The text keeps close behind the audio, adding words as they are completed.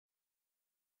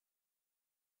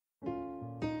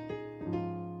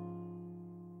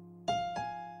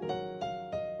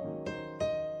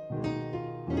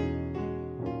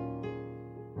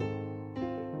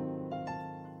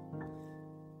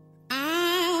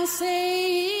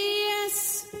say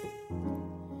yes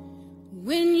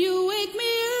when you wake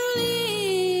me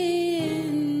early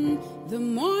in the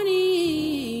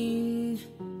morning.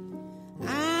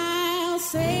 I'll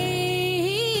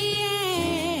say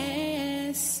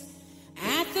yes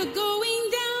at the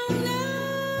going down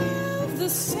of the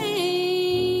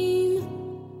same.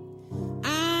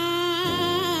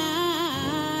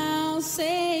 I'll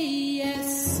say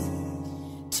yes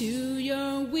to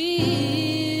your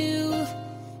will,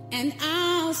 and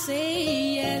I'll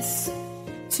say yes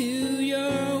to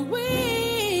your way.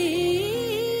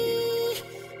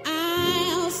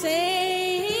 I'll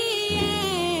say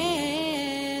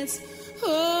yes.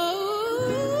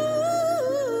 Oh,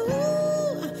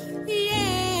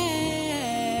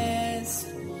 yes.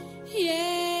 Yes.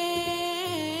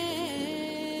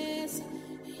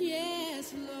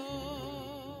 Yes,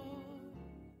 Lord.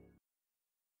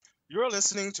 You're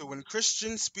listening to When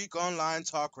Christians Speak Online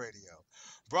Talk Radio,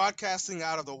 broadcasting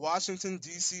out of the Washington,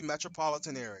 D.C.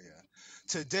 metropolitan area.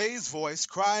 Today's voice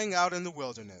crying out in the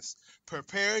wilderness,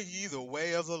 prepare ye the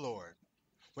way of the Lord.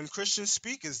 When Christians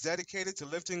Speak is dedicated to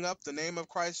lifting up the name of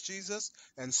Christ Jesus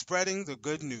and spreading the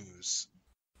good news.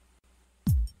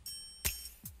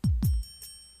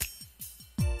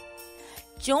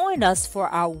 Join us for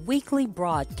our weekly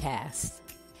broadcast,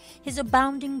 His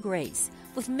Abounding Grace,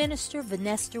 with Minister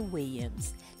Vanessa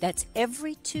Williams. That's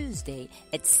every Tuesday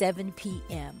at 7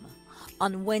 p.m.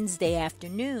 On Wednesday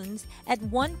afternoons at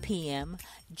 1 p.m.,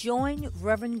 join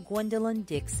Reverend Gwendolyn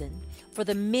Dixon for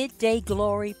the Midday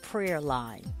Glory Prayer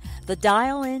Line. The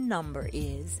dial-in number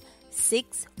is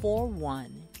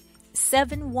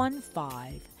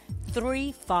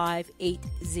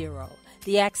 641-715-3580.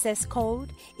 The access code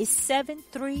is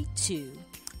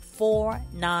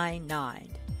 732499.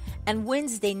 And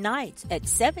Wednesday nights at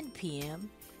 7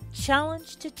 p.m.,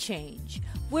 Challenge to Change,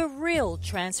 where real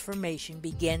transformation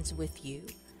begins with you.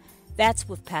 That's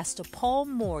with Pastor Paul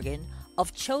Morgan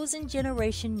of Chosen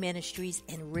Generation Ministries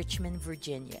in Richmond,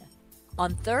 Virginia.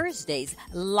 On Thursdays,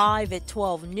 live at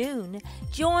 12 noon,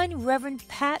 join Reverend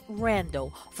Pat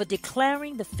Randall for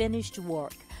Declaring the Finished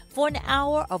Work for an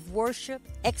hour of worship,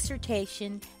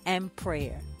 exhortation, and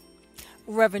prayer.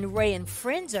 Reverend Ray and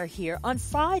friends are here on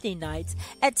Friday nights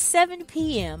at 7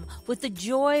 p.m. with the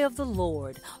Joy of the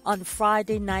Lord on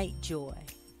Friday Night Joy.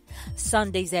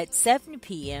 Sundays at 7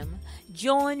 p.m.,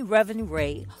 join Reverend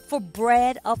Ray for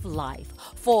Bread of Life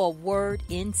for a word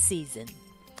in season.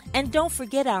 And don't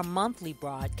forget our monthly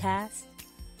broadcast.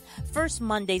 First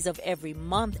Mondays of every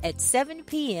month at 7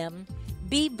 p.m.,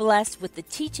 be blessed with the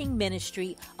teaching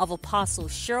ministry of Apostle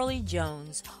Shirley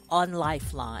Jones on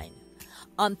LifeLine.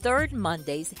 On third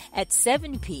Mondays at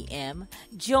 7 p.m.,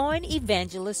 join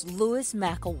Evangelist Louis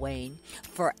McElwain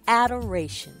for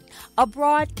Adoration, a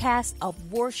broadcast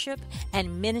of worship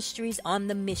and ministries on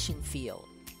the mission field.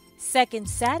 Second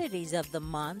Saturdays of the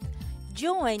month,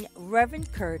 join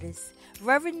Reverend Curtis,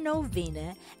 Reverend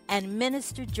Novena, and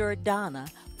Minister Jordana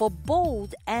for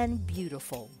Bold and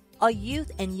Beautiful, a youth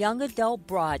and young adult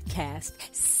broadcast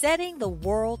setting the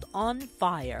world on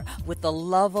fire with the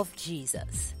love of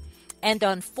Jesus. And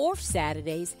on fourth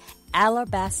Saturdays,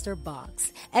 Alabaster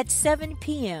Box at 7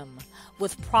 p.m.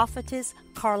 with prophetess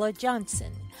Carla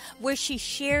Johnson, where she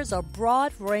shares a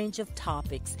broad range of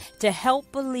topics to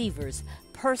help believers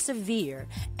persevere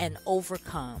and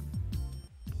overcome.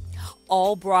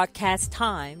 All broadcast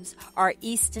times are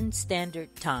Eastern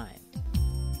Standard Time.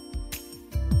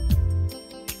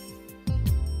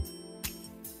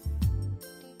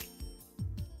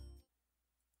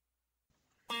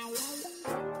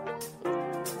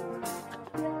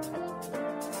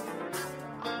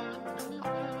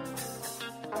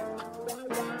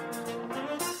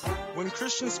 When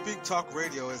Christians Speak Talk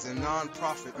Radio is a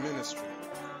non-profit ministry.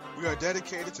 We are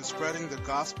dedicated to spreading the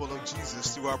gospel of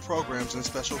Jesus through our programs and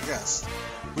special guests.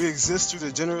 We exist through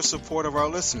the generous support of our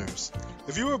listeners.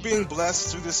 If you are being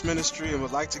blessed through this ministry and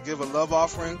would like to give a love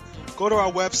offering, go to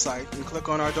our website and click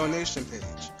on our donation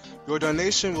page. Your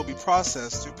donation will be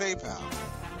processed through PayPal.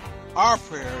 Our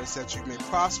prayer is that you may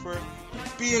prosper,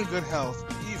 be in good health,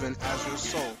 even as your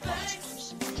soul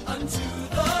prospers. Unto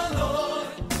the Lord,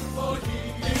 for He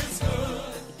is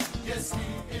good. Yes, He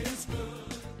is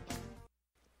good.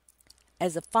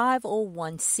 As a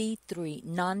 501c3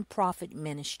 nonprofit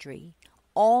ministry,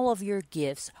 all of your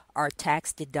gifts are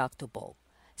tax deductible.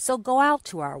 So go out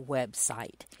to our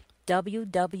website,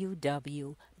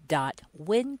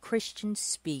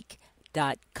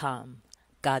 www.whenchristianspeak.com.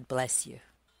 God bless you.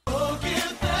 Oh, give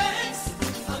thanks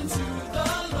unto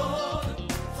the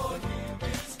Lord, for He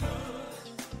is good.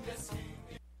 Yes, He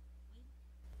is.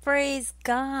 Praise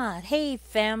God. Hey,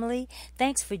 family.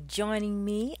 Thanks for joining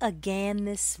me again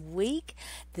this week.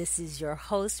 This is your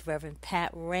host, Reverend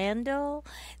Pat Randall.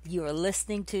 You are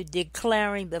listening to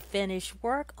Declaring the Finished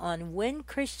Work on When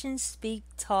Christians Speak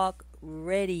Talk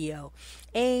Radio.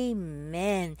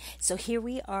 Amen. So here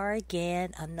we are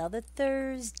again, another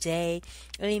Thursday.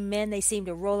 Amen. They seem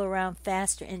to roll around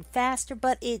faster and faster,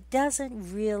 but it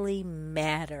doesn't really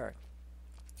matter.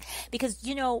 Because,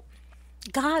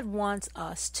 God wants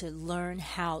us to learn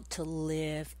how to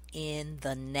live in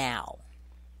the now.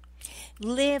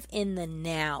 Live in the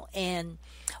now. And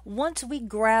once we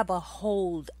grab a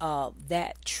hold of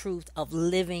that truth of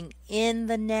living in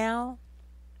the now,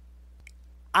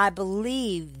 I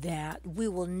believe that we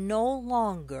will no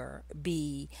longer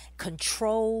be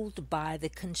controlled by the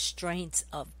constraints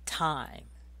of time.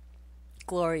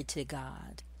 Glory to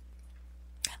God.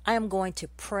 I am going to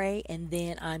pray and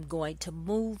then I'm going to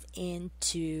move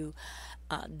into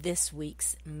this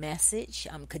week's message.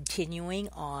 I'm continuing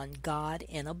on God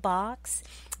in a Box.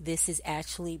 This is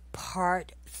actually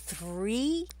part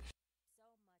 3.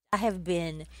 I have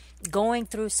been going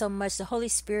through so much. The Holy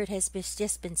Spirit has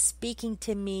just been speaking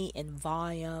to me in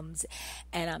volumes,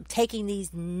 and I'm taking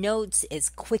these notes as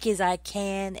quick as I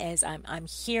can as I'm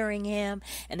hearing Him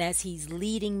and as He's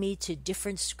leading me to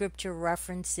different scripture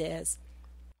references.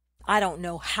 I don't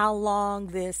know how long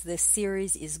this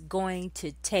series is going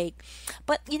to take,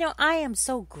 but I am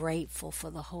so grateful for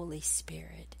the Holy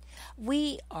Spirit.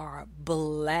 We are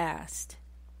blessed.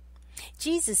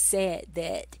 Jesus said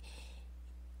that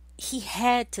He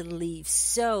had to leave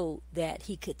so that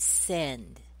He could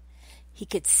send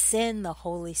the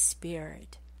Holy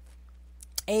Spirit.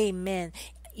 Amen.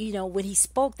 When He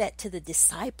spoke that to the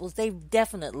disciples, they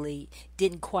definitely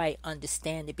didn't quite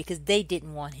understand it because they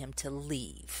didn't want Him to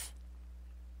leave.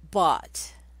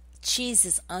 But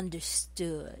Jesus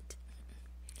understood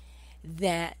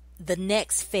that the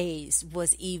next phase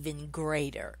was even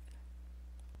greater,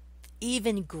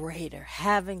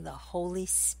 having the Holy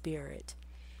Spirit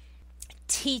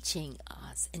teaching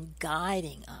us and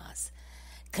guiding us,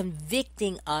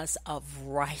 convicting us of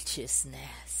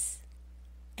righteousness.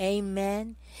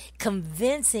 Amen.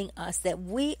 Convincing us that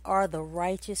we are the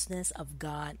righteousness of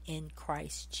God in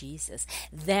Christ Jesus.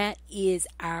 That is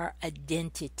our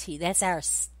identity. That's our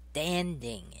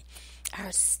standing.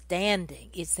 Our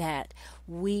standing is that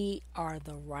we are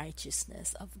the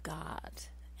righteousness of God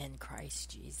in Christ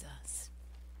Jesus.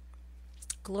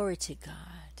 Glory to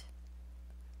God.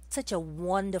 Such a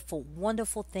wonderful,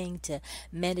 wonderful thing to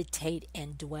meditate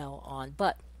and dwell on.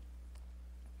 But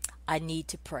I need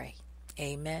to pray.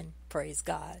 Amen. Praise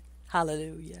God.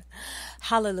 Hallelujah.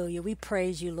 Hallelujah. We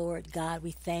praise you, Lord God.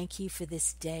 We thank you for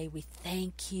this day. We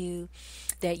thank you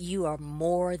that you are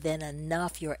more than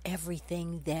enough. You're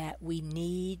everything that we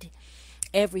need.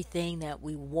 Everything that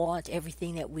we want,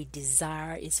 everything that we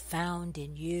desire is found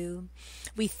in you.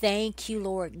 We thank you,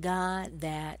 Lord God,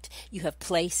 that you have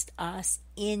placed us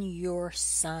in your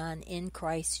Son, in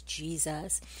Christ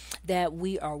Jesus, that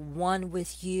we are one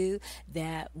with you,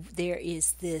 that there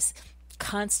is this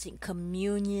constant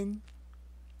communion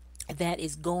that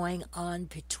is going on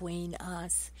between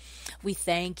us. We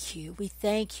thank you. We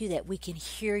thank you that we can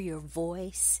hear your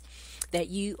voice, that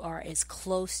you are as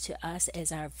close to us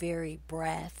as our very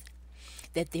breath,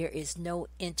 that there is no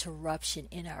interruption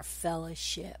in our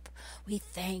fellowship. We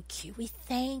thank you. We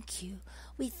thank you.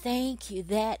 We thank you.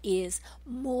 That is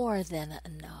more than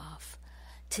enough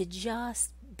to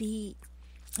just be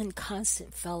in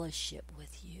constant fellowship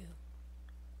with you.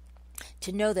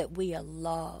 To know that we are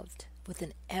loved with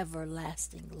an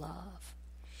everlasting love,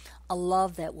 a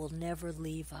love that will never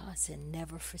leave us and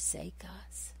never forsake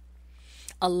us,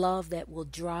 a love that will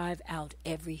drive out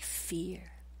every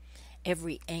fear,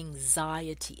 every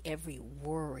anxiety, every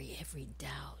worry, every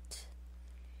doubt.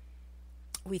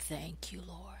 We thank you,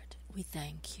 Lord. We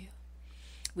thank you.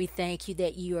 We thank you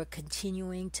that you are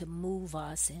continuing to move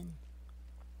us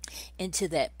into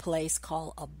that place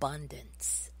called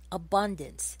abundance.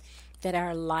 Abundance. That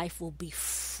our life will be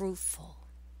fruitful,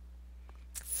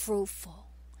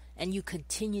 and you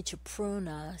continue to prune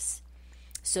us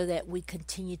so that we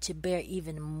continue to bear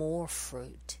even more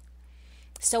fruit.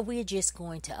 So we're just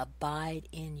going to abide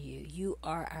in you. You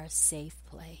are our safe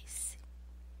place.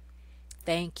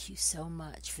 Thank you so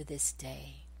much for this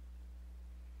day.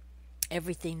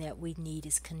 Everything that we need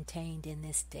is contained in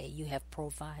this day. You have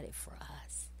provided for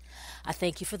us. I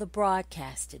thank you for the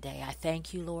broadcast today. I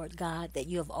thank you, Lord God, that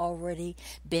you have already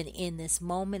been in this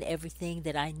moment. Everything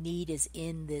that I need is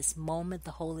in this moment.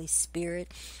 The Holy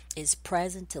Spirit is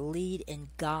present to lead and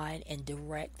guide and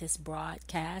direct this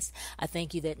broadcast. I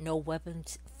thank you that no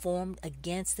weapons formed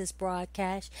against this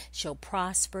broadcast shall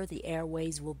prosper. The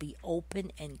airways will be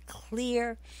open and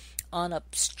clear,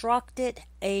 unobstructed.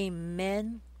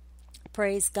 Amen.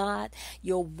 Praise God.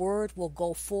 Your word will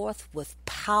go forth with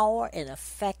power and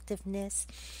effectiveness,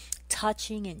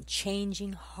 touching and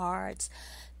changing hearts,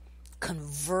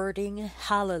 converting.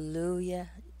 Hallelujah.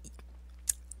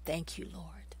 Thank you,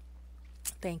 Lord.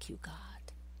 Thank you,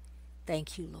 God.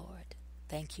 Thank you, Lord.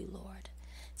 Thank you, Lord.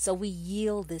 So we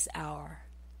yield this hour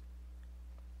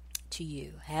to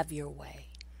you. Have your way.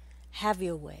 Have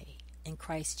your way. In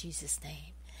Christ Jesus'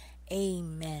 name.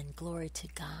 Amen. Glory to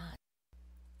God.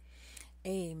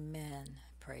 Amen.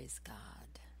 Praise God.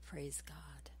 Praise God.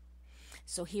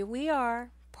 So here we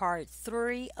are, part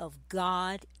 3 of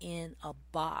God in a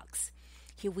Box.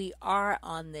 Here we are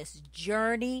on this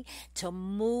journey to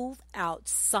move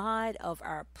outside of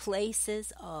our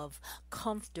places of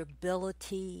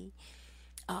comfortability,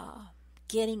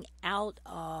 getting out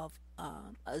of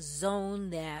a zone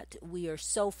that we are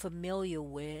so familiar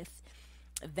with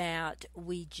that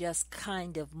we just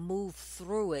kind of move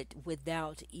through it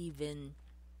without even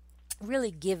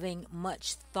really giving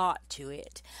much thought to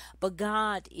it. But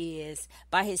God is,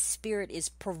 by His Spirit, is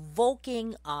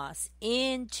provoking us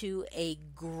into a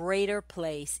greater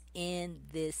place in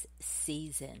this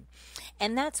season.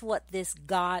 And that's what this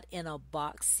God in a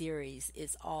Box series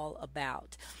is all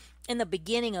about. In the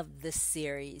beginning of this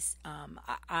series,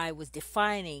 I was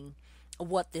defining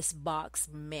what this box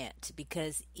meant,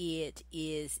 because it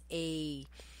is an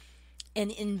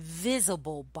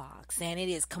invisible box, and it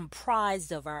is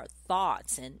comprised of our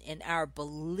thoughts and our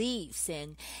beliefs,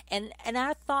 and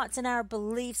our thoughts and our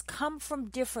beliefs come from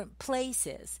different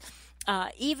places.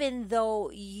 Even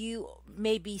though you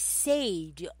may be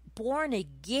saved, born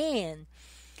again,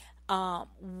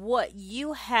 what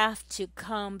you have to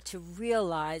come to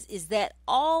realize is that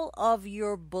all of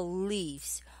your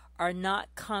beliefs are not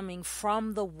coming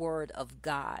from the Word of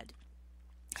God.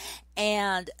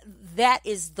 And that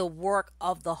is the work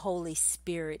of the Holy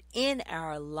Spirit in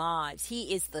our lives.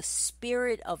 He is the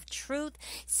Spirit of truth.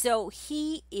 So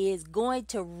He is going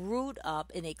to root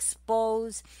up and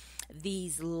expose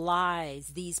these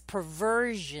lies, these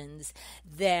perversions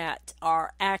that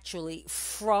are actually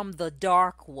from the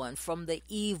dark one, from the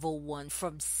evil one,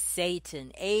 from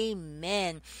Satan.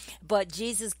 Amen. But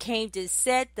Jesus came to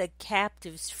set the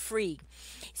captives free.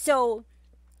 So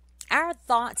our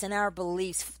thoughts and our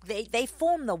beliefs, they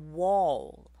form the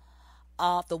walls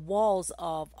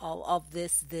of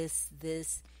this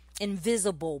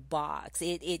invisible box.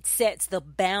 It sets the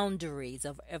boundaries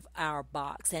of our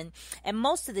box, and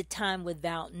most of the time,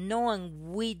 without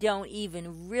knowing, we don't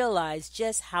even realize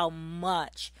just how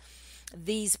much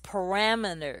these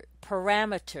parameters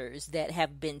that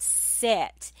have been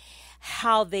set,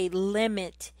 how they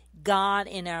limit God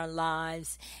in our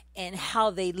lives, and how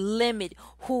they limit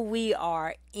who we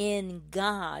are in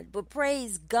God. But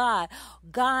praise God,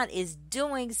 God is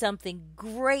doing something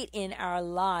great in our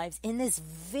lives in this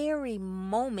very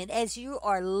moment. As you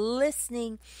are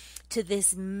listening to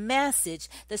this message,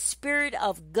 the Spirit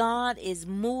of God is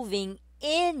moving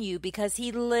in you because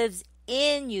He lives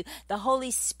in you. The Holy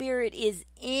Spirit is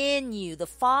in you. The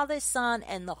Father, Son,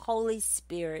 and the Holy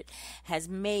Spirit has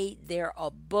made their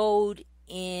abode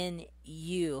in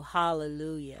you.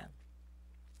 Hallelujah.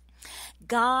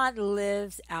 God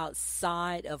lives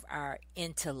outside of our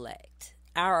intellect,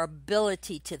 our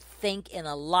ability to think in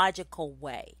a logical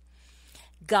way.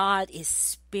 God is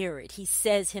spirit. He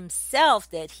says Himself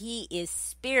that He is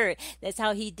spirit. That's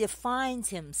how He defines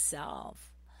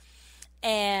Himself.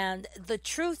 And the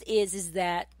truth is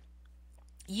that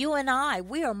you and I,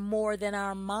 we are more than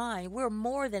our mind. We're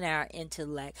more than our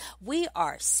intellect. We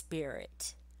are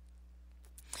spirit.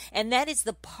 And that is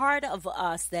the part of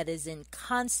us that is in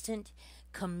constant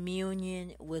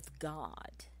communion with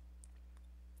God.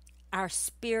 Our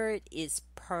spirit is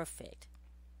perfect.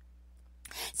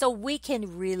 So we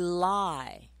can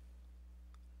rely,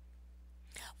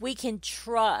 we can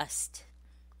trust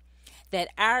that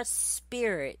our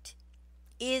spirit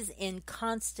is in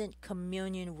constant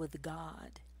communion with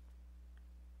God.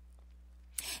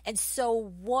 And so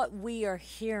what we are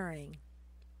hearing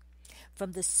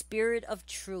from the Spirit of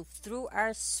truth through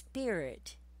our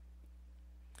spirit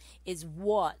is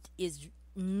what is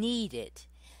needed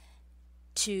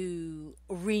to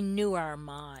renew our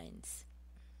minds.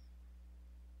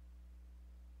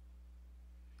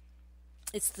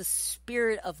 It's the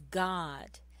Spirit of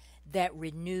God that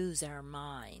renews our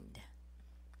mind.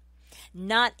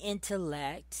 Not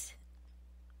intellect,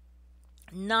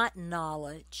 not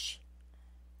knowledge,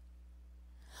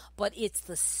 but it's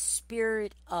the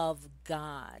Spirit of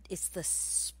God. It's the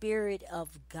Spirit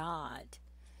of God.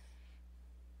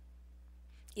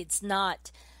 It's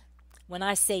not, when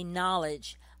I say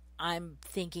knowledge, I'm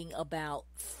thinking about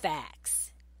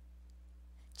facts.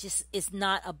 It's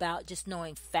not about just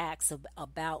knowing facts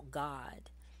about God.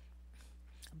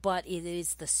 But it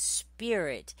is the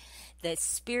Spirit. That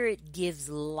Spirit gives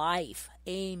life.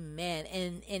 Amen.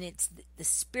 And it's the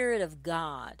Spirit of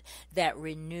God that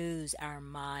renews our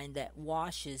mind, that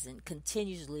washes and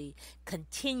continuously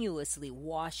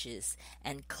washes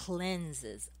and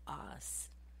cleanses us.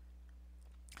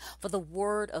 For the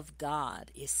Word of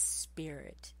God is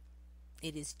Spirit.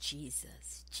 It is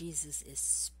Jesus. Jesus is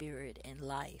Spirit and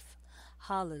life.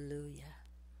 Hallelujah.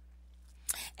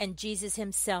 And Jesus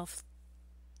himself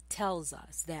tells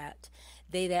us that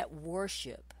they that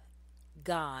worship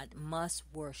God must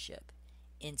worship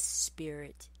in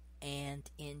spirit and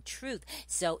in truth.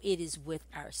 So it is with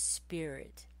our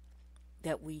spirit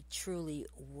that we truly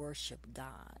worship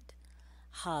God.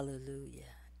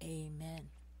 Hallelujah. Amen.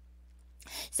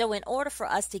 So in order for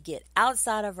us to get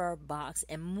outside of our box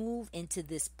and move into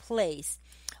this place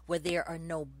where there are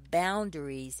no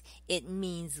boundaries, it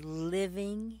means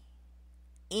living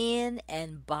in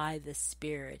and by the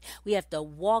Spirit. We have to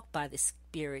walk by the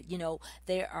Spirit. You know,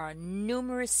 there are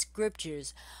numerous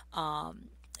scriptures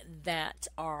that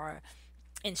are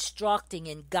instructing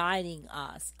and guiding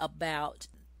us about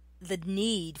the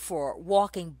need for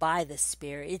walking by the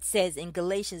Spirit. It says in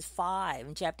Galatians 5,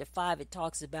 in chapter 5, it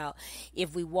talks about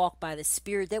if we walk by the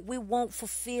Spirit that we won't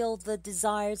fulfill the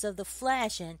desires of the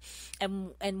flesh.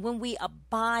 And when we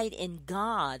abide in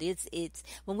God, it's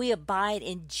when we abide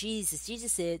in Jesus.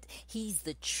 Jesus said he's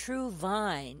the true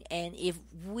vine. And if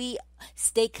we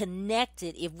stay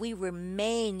connected, if we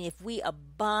remain, if we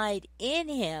abide in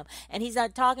him, and he's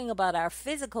not talking about our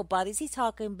physical bodies, he's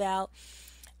talking about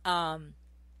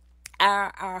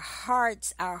our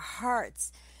hearts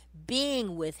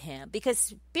being with him, because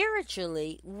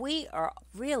spiritually we are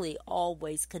really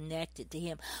always connected to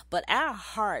him, but our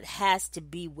heart has to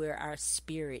be where our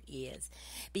spirit is,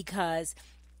 because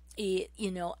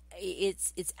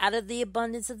it's out of the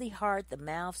abundance of the heart the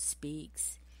mouth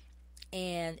speaks.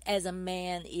 And as a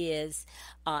man is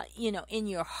in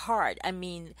your heart, I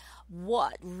mean,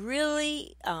 what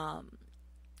really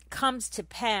comes to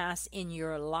pass in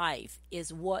your life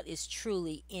is what is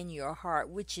truly in your heart,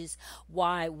 which is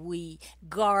why we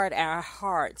guard our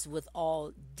hearts with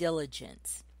all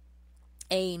diligence.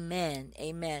 Amen.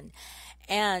 Amen.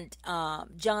 And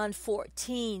John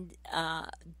 14,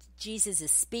 Jesus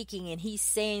is speaking, and he's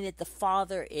saying that the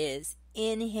Father is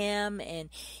in him and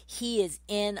he is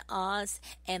in us,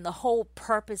 and the whole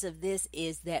purpose of this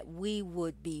is that we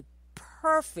would be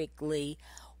perfectly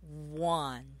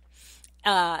one.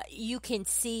 You can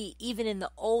see even in the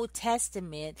Old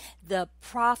Testament the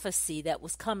prophecy that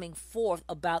was coming forth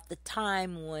about the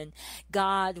time when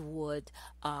God would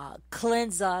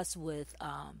cleanse us with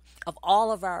of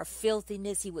all of our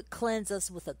filthiness. He would cleanse us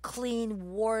with a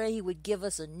clean water. He would give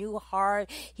us a new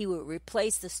heart. He would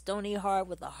replace the stony heart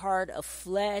with a heart of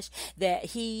flesh. That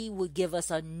he would give us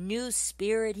a new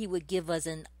spirit. He would give us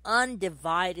an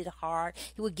undivided heart.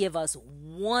 He would give us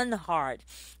one heart.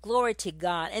 Glory to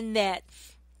God. And that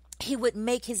he would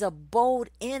make his abode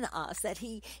in us, that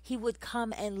he would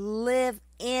come and live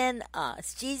in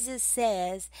us. Jesus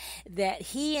says that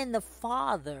he and the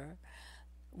Father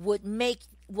will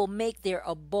make their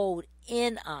abode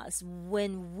in us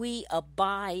when we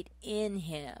abide in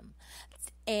him.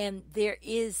 And there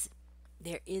is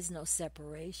no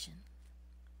separation.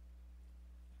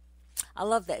 I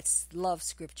love that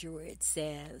scripture where it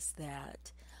says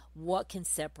that what can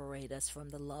separate us from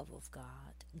the love of God?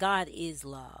 God is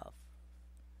love.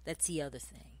 That's the other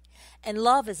thing. And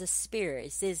love is a spirit.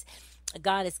 It says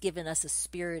God has given us a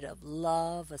spirit of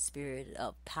love, a spirit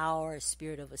of power, a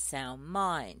spirit of a sound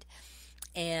mind.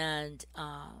 And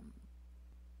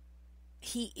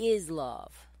he is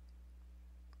love.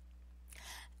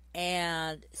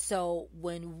 And so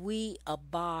when we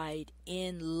abide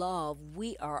in love,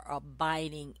 we are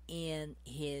abiding in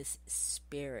his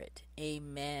spirit.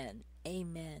 Amen.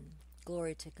 Amen.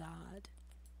 Glory to God.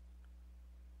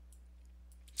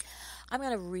 I'm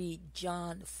going to read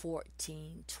John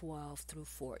 14:12 through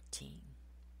 14.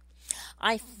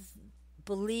 I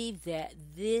believe that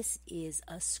this is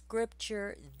a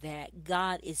scripture that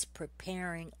God is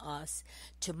preparing us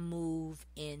to move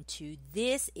into.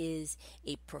 This is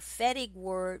a prophetic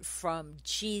word from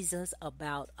Jesus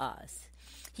about us.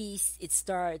 It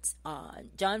starts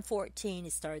John 14,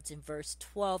 it starts in verse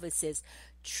 12. It says,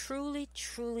 "Truly,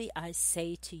 truly I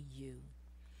say to you,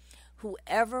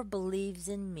 whoever believes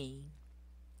in me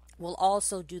will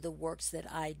also do the works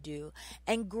that I do,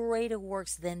 and greater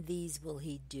works than these will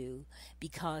he do,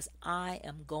 because I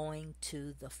am going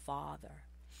to the Father.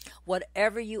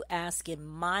 Whatever you ask in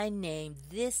my name,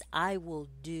 this I will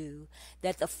do,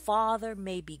 that the Father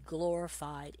may be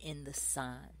glorified in the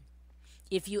Son.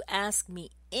 If you ask me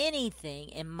anything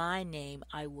in my name,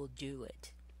 I will do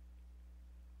it."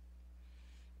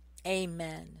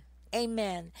 Amen.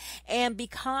 Amen. And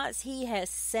because he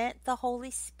has sent the Holy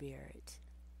Spirit,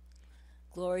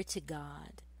 glory to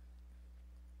God,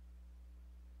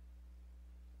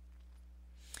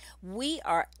 we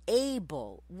are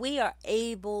able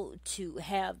to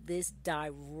have this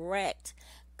direct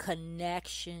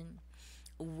connection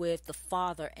with the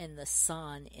Father and the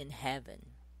Son in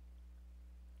heaven.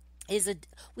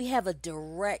 We have a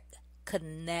direct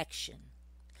connection.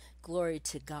 Glory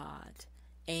to God.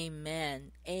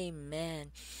 Amen.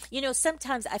 Amen.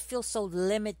 Sometimes I feel so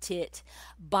limited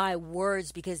by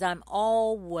words because I'm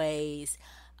always,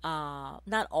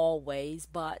 not always,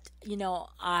 but,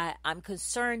 I'm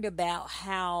concerned about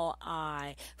how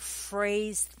I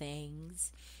phrase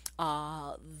things,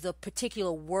 the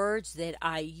particular words that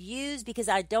I use, because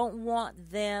I don't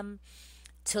want them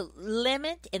to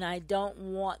limit, and I don't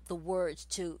want the words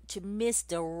to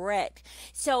misdirect.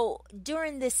 So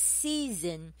during this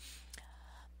season,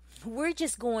 we're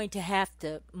just going to have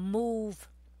to move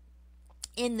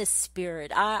in the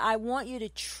Spirit. I want you to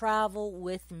travel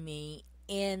with me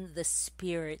in the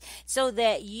Spirit so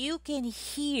that you can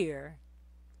hear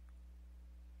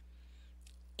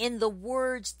in the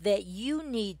words that you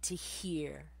need to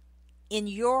hear in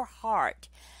your heart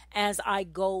as I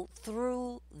go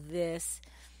through this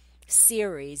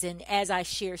series, and as I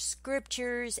share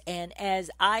scriptures, and as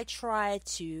I try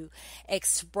to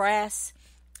express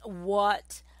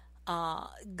what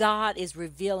God is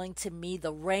revealing to me,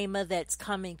 the rhema that's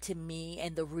coming to me,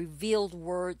 and the revealed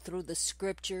word through the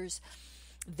scriptures,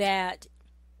 that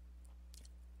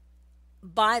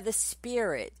by the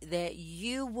Spirit that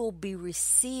you will be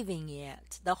receiving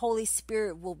it. The Holy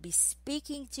Spirit will be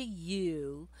speaking to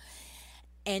you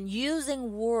and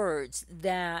using words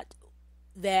that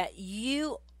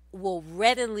you will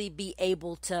readily be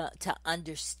able to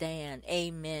understand.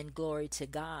 Amen. Glory to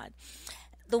God.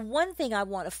 The one thing I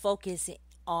want to focus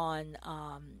on,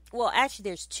 actually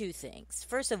there's two things.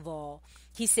 First of all,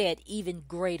 he said even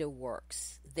greater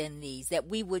works than these, that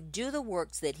we would do the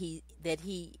works that he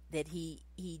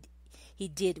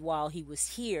did while he was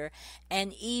here,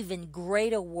 and even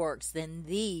greater works than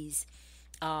these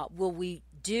will we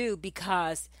do,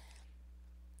 because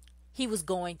he was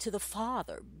going to the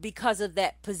Father, because of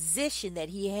that position that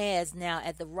he has now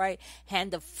at the right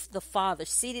hand of the Father,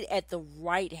 seated at the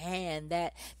right hand,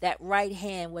 that right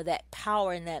hand with that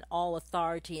power and that all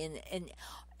authority, and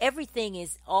everything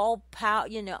is all power.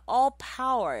 All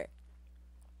power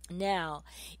now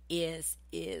is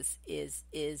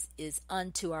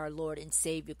unto our Lord and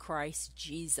Savior Christ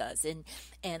Jesus,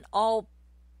 and all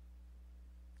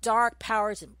dark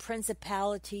powers and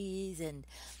principalities and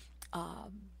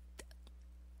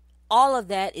all of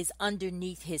that is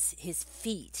underneath his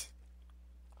feet.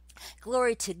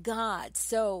 Glory to God.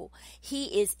 So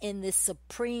he is in this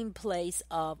supreme place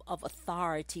of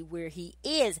authority where he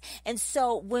is. And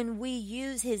so when we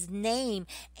use his name,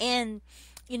 and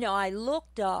I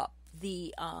looked up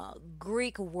the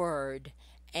Greek word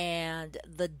and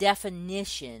the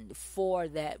definition for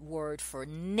that word for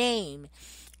name,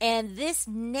 and this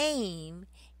name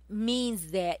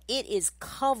means that it is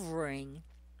covering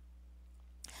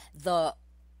the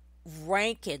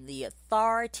rank and the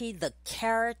authority, the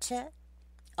character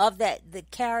of that. The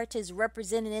character is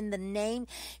represented in the name.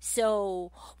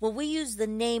 So when we use the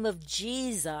name of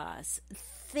Jesus,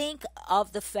 think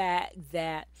of the fact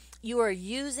that you are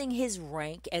using his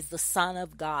rank as the Son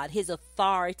of God, his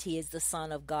authority as the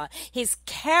Son of God, his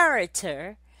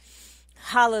character,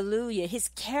 hallelujah, his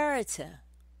character,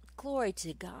 glory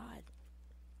to God,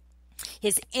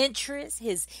 his interests,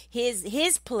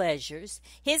 his pleasures,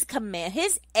 his command,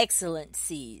 his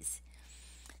excellencies.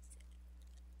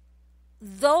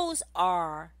 Those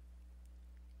are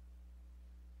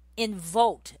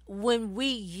invoked when we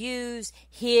use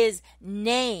his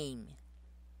name.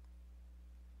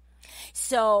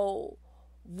 So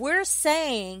we're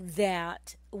saying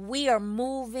that we are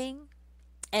moving,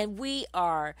 and we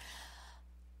are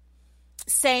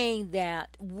saying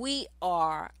that we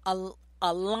are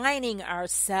aligning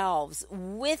ourselves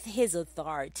with his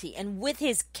authority and with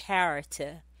his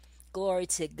character. glory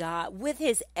to God, with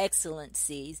his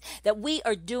excellencies, that we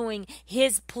are doing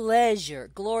his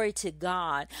pleasure, glory to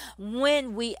God,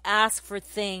 when we ask for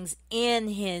things in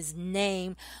his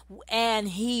name, and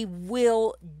he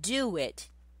will do it.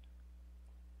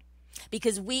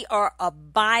 Because we are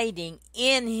abiding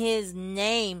in his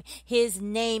name. His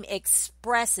name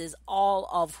expresses all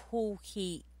of who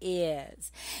he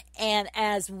is. And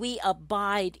as we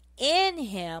abide in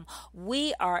him,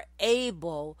 we are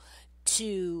able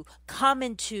to come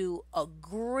into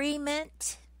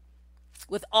agreement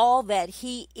with all that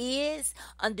he is,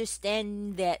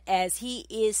 understanding that as he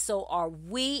is, so are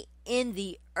we in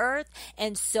the earth.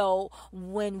 And so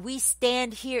when we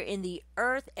stand here in the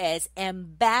earth as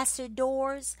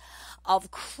ambassadors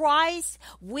of Christ,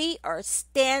 we are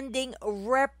standing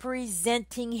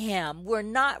representing him. We're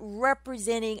not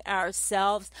representing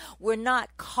ourselves. We're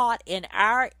not caught in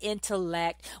our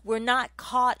intellect. We're not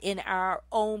caught in our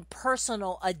own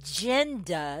personal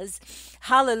agendas.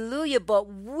 Hallelujah.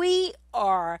 But we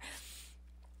are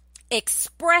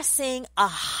expressing a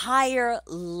higher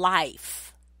life.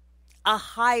 A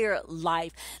higher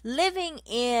life, living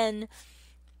in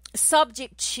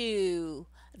subject to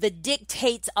the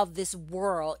dictates of this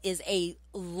world is a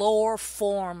lower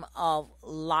form of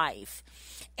life.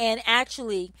 And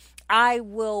actually, I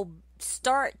will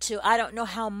I don't know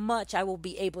how much I will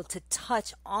be able to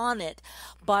touch on it,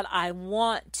 but I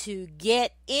want to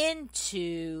get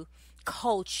into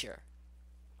culture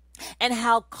and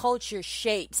how culture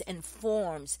shapes and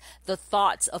forms the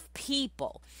thoughts of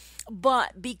people.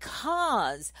 But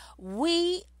because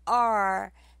we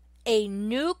are a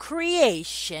new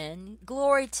creation,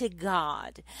 glory to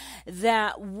God,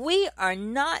 that we are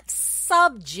not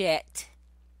subject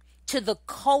to the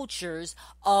cultures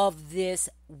of this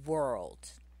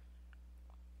world.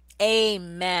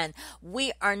 Amen.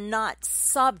 We are not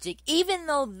subject, even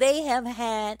though they have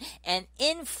had an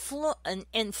influence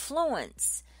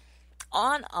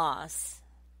on us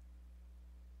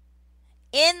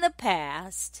in the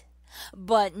past.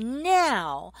 But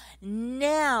now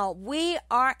we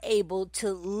are able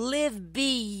to live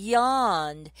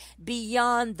beyond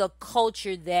the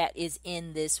culture that is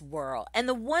in this world. And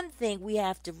the one thing we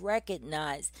have to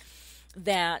recognize,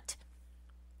 that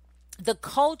the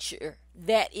culture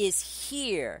that is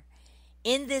here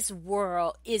in this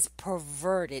world is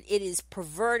perverted. It is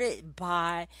perverted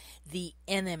by the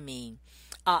enemy.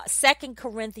 2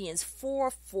 Corinthians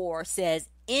 4:4 says,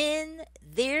 in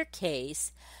their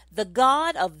case, the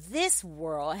God of this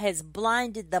world has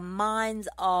blinded the minds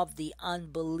of the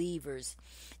unbelievers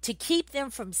to keep them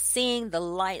from seeing the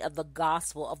light of the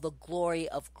gospel of the glory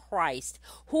of Christ,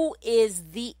 who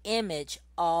is the image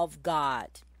of God.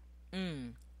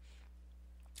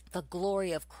 The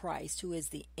glory of Christ, who is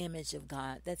the image of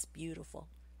God. That's beautiful.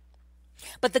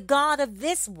 But the God of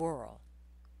this world,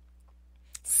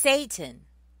 Satan,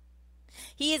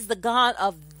 he is the God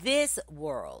of this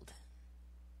world.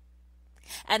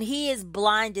 And he has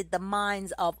blinded the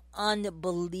minds of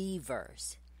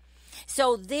unbelievers.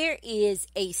 So there is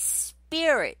a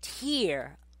spirit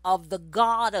here of the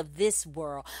God of this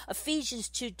world. Ephesians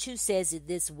 2:2 says it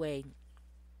this way.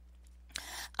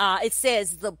 It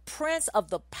says, the prince of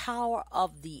the power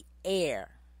of the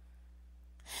air,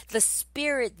 the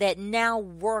spirit that now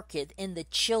worketh in the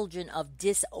children of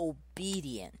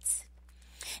disobedience.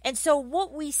 And so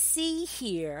what we see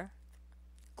here,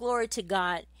 glory to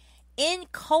God, in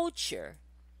culture,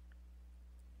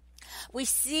 we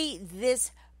see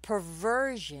this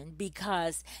perversion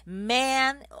because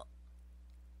man,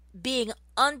 being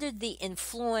under the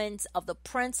influence of the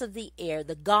prince of the air,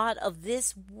 the God of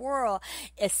this world,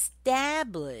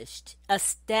 established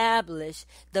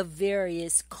the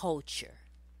various culture.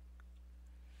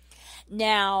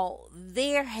 Now,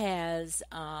 there has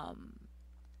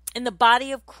in the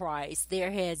body of Christ,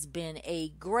 there has been a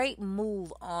great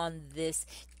move on this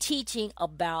teaching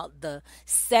about the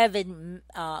 7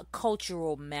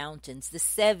 cultural mountains, the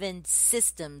 7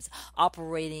 systems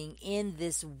operating in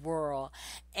this world.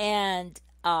 And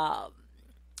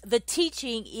the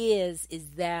teaching is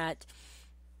that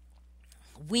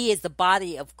we as the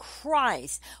body of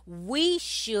Christ, we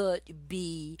should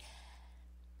be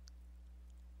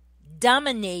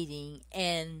dominating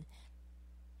and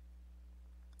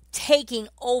taking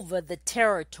over the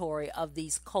territory of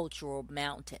these cultural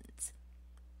mountains.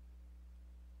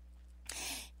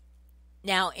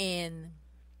 Now, in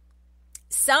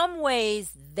some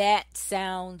ways, that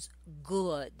sounds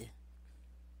good.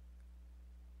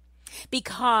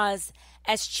 Because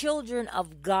as children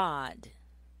of God,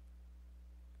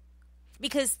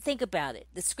 because think about it,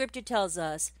 the scripture tells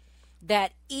us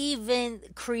that even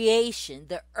creation,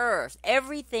 the earth,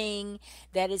 everything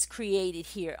that is created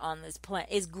here on this planet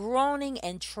is groaning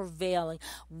and travailing,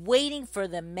 waiting for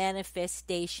the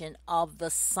manifestation of the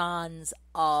sons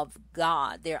of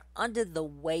God. They're under the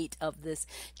weight of this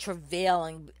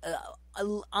travailing,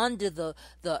 under the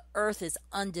earth is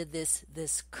under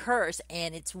this curse,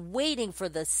 and it's waiting for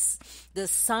the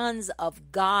sons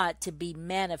of God to be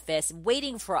manifest,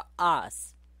 waiting for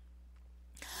us.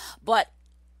 But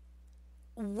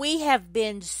we have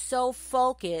been so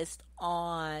focused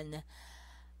on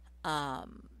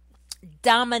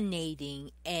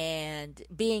dominating and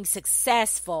being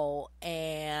successful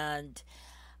and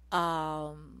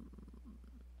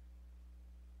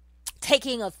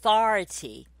taking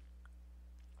authority.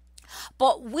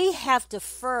 But we have to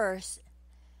first,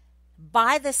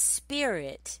 by the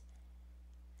Spirit,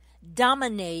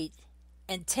 dominate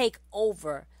and take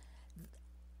over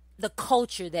the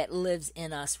culture that lives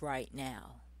in us right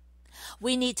now.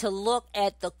 We need to look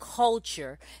at the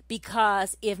culture,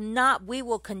 because if not, we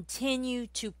will continue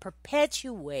to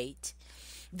perpetuate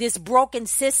this broken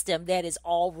system that is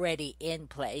already in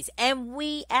place. And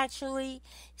we actually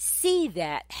see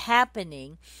that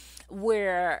happening,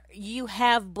 where you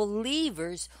have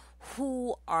believers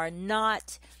who are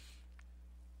not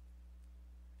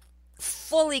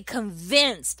fully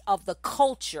convinced of the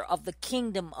culture of the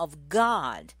kingdom of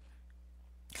God,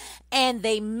 and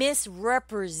they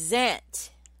misrepresent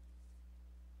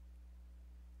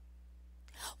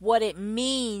what it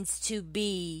means to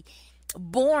be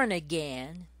born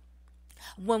again.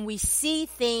 When we see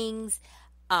things,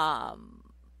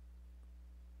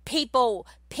 people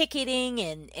picketing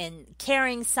and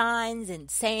carrying signs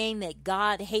and saying that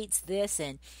God hates this,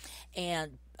 and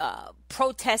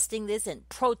protesting this and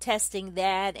protesting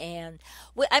that, and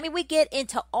we get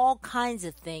into all kinds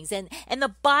of things, and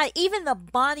even the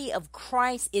body of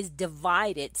Christ is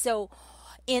divided. So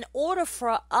in order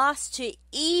for us to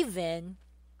even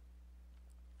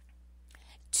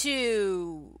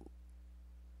to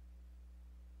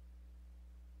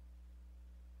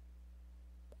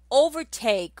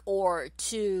overtake or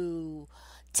to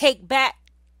take back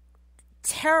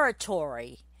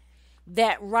territory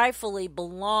that rightfully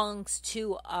belongs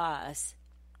to us,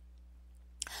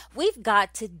 we've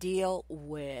got to deal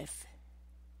with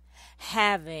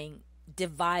having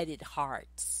divided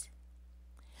hearts.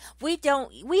 We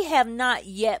have not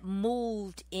yet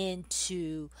moved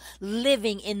into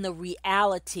living in the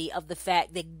reality of the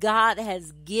fact that God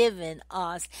has given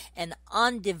us an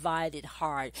undivided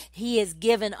heart. He has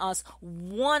given us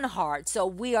one heart. So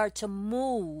we are to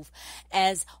move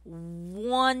as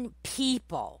one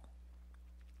people,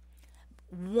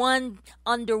 one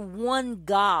under one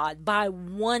God, by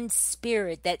one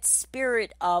Spirit, that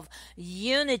spirit of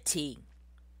unity.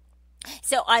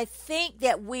 So I think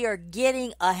that we are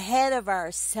getting ahead of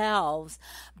ourselves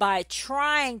by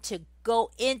trying to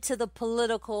go into the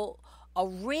political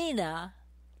arena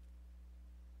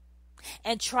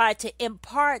and try to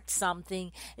impart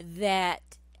something that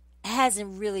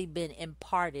hasn't really been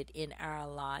imparted in our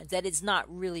lives, that it's not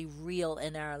really real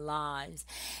in our lives.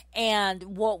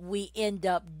 And what we end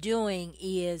up doing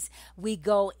is we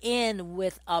go in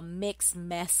with a mixed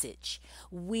message.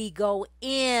 We go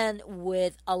in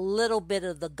with a little bit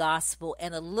of the gospel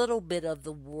and a little bit of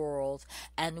the world,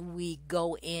 and we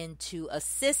go into a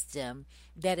system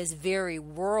that is very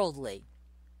worldly.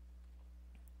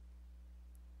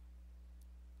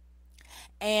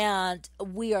 And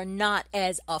we are not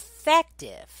as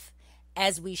effective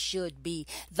as we should be.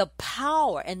 The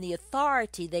power and the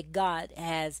authority that God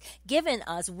has given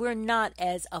us, we're not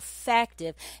as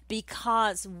effective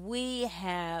because we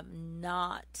have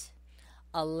not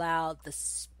allowed the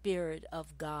Spirit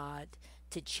of God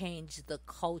to change the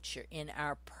culture in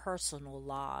our personal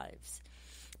lives,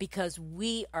 because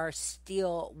we are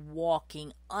still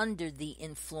walking under the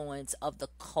influence of the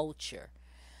culture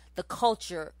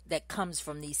that comes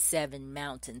from these 7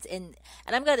 mountains. And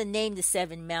I'm going to name the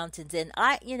 7 mountains. And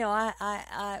I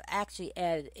actually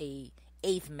added a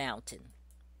 8th mountain.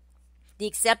 The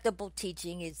acceptable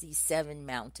teaching is these 7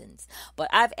 mountains, but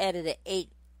I've added an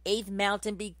 8th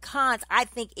mountain because I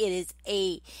think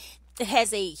it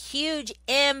has a huge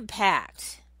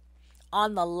impact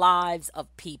on the lives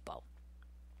of people.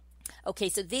 Okay,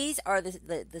 so these are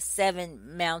the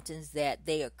 7 mountains that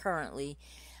they are currently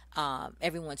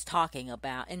everyone's talking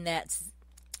about, and that's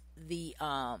the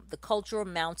cultural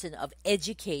mountain of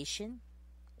education,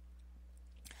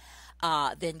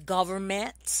 then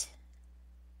government,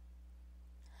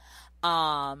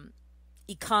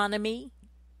 economy,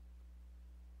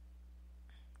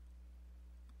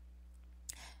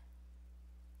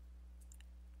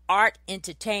 art,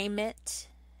 entertainment,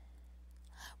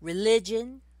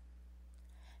 religion,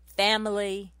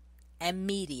 family, and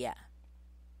media.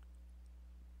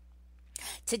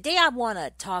 Today I want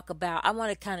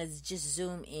to kind of just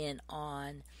zoom in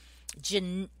on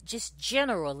just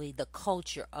generally the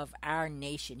culture of our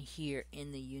nation here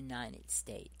in the United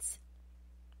States.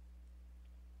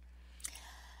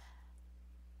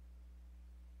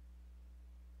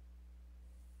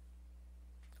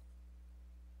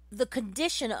 The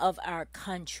condition of our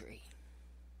country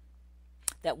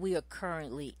that we are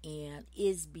currently in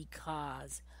is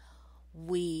because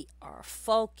we are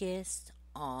focused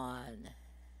on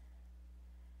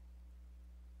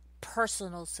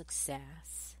personal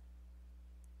success.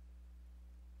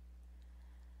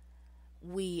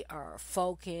 We are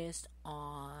focused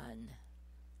on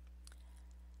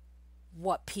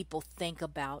what people think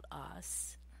about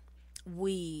us.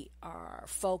 We are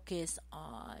focused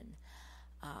on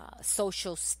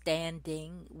social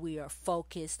standing. We are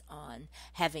focused on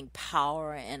having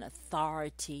power and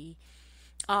authority.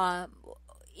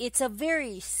 It's a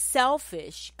very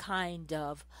selfish kind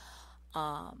of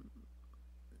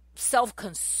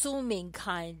self-consuming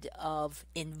kind of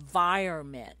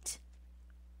environment.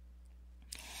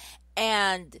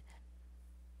 And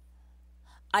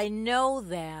I know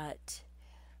that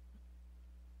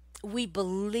we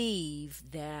believe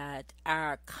that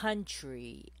our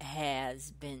country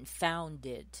has been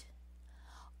founded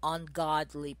on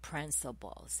godly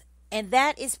principles. And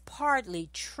that is partly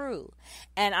true.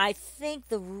 And I think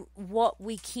what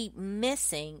we keep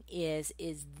missing is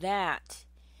that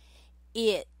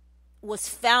it was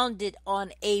founded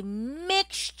on a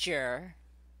mixture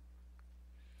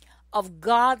of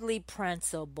godly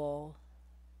principle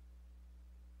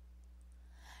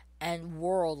and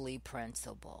worldly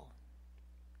principle.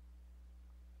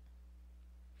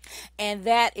 And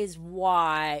that is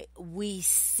why we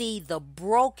see the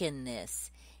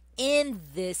brokenness in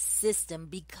this system,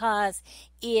 because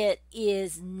it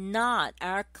is not,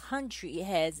 our country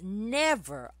has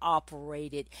never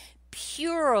operated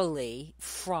purely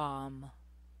from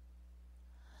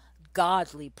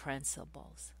godly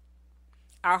principles.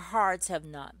 Our hearts have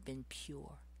not been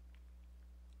pure.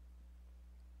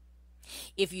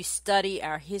 If you study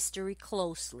our history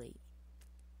closely,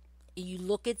 you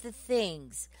look at the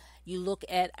things, you look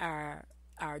at our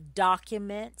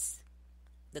documents,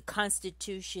 the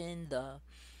Constitution, the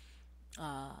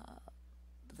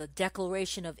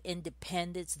Declaration of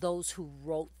Independence, those who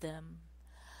wrote them,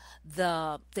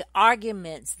 the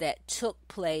arguments that took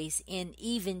place in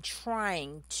even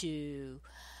trying to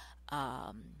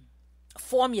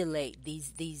formulate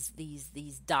these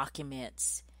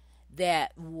documents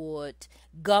that would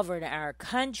govern our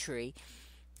country.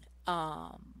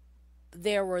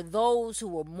 There were those who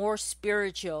were more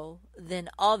spiritual than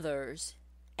others,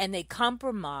 and they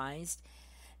compromised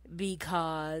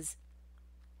because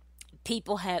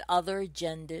people had other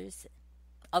agendas,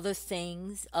 other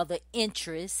things, other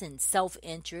interests and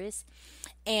self-interest,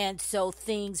 and so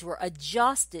things were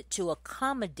adjusted to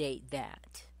accommodate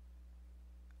that.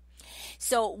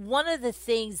 So one of the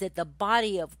things that the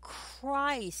body of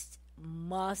Christ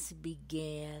must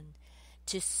begin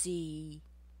to see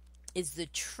is the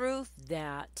truth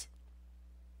that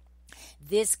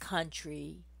this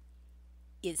country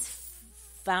is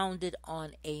founded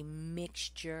on a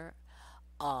mixture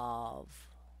of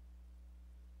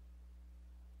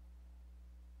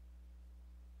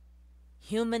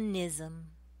humanism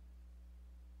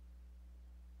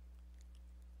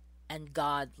and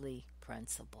godly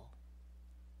principle.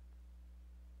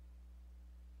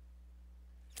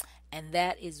 And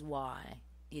that is why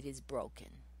it is broken.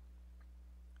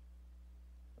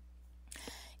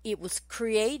 It was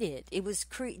created.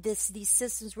 These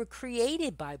systems were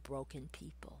created by broken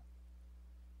people.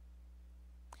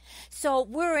 So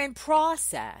we're in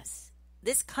process.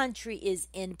 This country is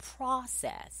in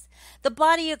process. The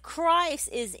body of Christ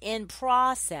is in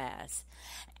process.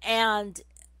 And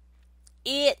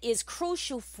it is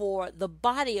crucial for the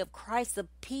body of Christ, the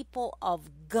people of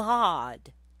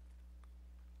God,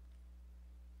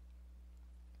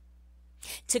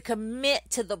 to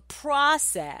commit to the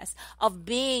process of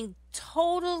being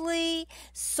totally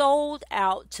sold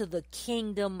out to the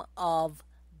kingdom of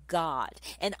God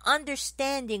and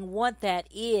understanding what that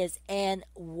is and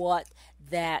what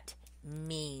that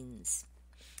means.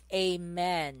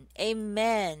 Amen.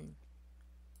 Amen.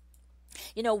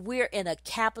 You know, we're in a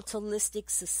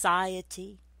capitalistic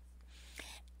society,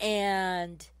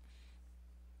 and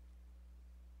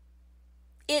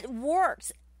it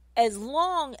works as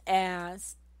long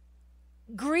as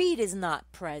greed is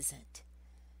not present.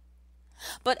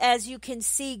 But as you can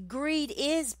see, greed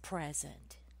is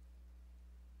present.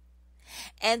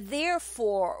 And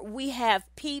therefore, we have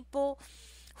people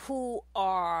who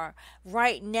are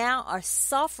right now are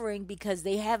suffering because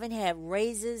they haven't had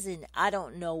raises in I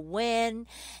don't know when,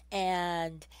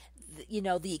 and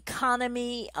the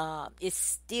economy is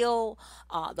still,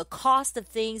 the cost of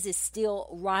things is still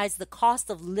rise. The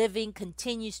cost of living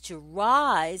continues to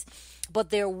rise, but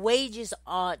their wages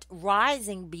aren't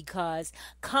rising because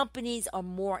companies are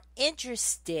more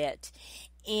interested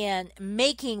in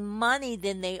making money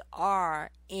than they are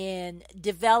in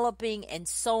developing and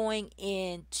sowing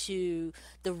into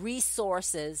the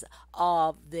resources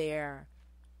of their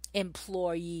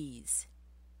employees.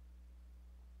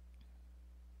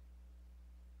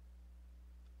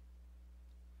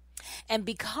 And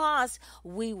because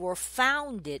we were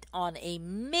founded on a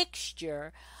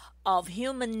mixture of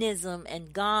humanism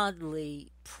and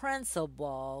godly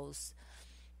principles,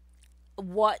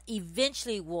 what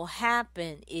eventually will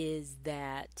happen is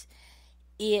that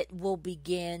it will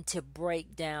begin to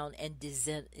break down and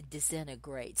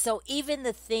disintegrate. So even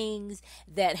the things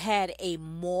that had a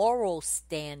moral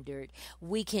standard,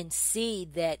 we can see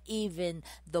that even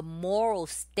the moral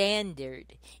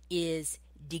standard is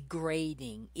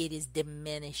degrading, it is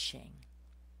diminishing.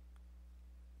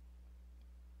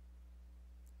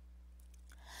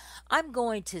 I'm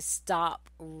going to stop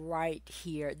right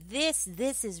here. This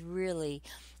is really,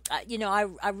 I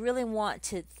really want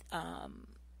to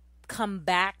come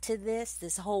back to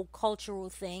this whole cultural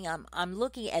thing. I'm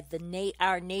looking at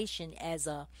our nation as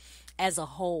a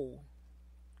whole.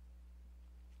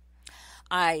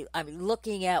 I'm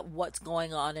looking at what's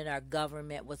going on in our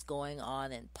government, what's going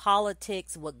on in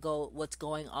politics, what's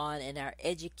going on in our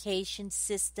education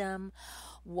system,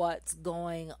 what's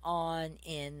going on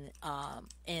in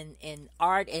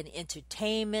art and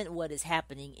entertainment, what is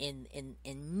happening in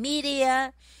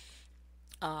media,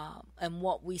 and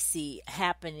what we see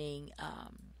happening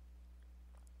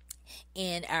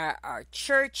in our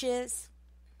churches.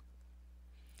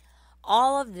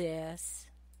 All of this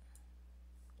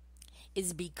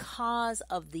is because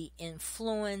of the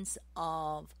influence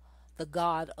of the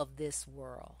god of this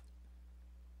world.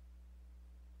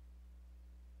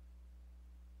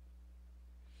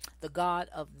 The god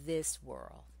of this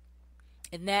world.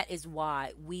 And that is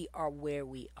why we are where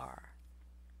we are.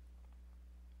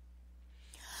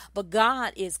 But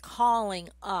God is calling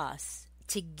us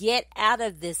to get out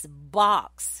of this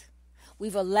box.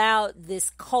 We've allowed this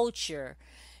culture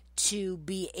to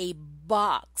be a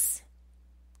box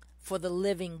for the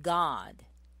living God.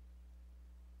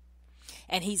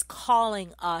 And he's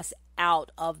calling us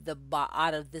out of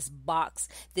this box,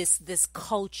 this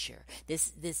culture,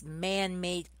 this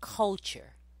man-made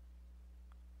culture.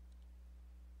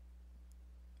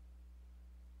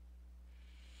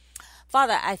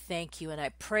 Father, I thank you and I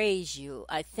praise you.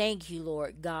 I thank you,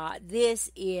 Lord God. This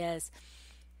is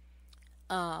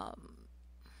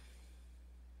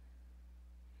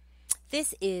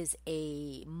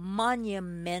a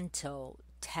monumental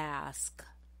task,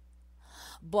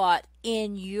 but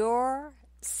in your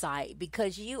sight,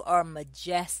 because you are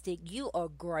majestic, you are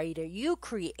greater, you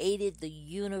created the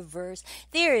universe,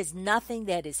 there is nothing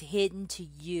that is hidden to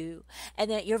you, and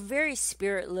that your very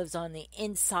spirit lives on the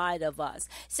inside of us.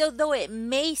 So though it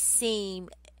may seem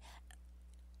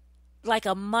like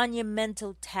a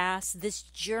monumental task, this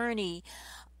journey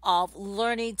of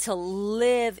learning to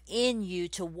live in you,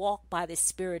 to walk by the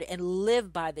Spirit and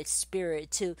live by the Spirit,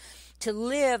 to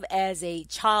live as a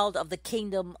child of the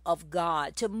kingdom of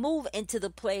God, to move into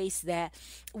the place that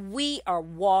we are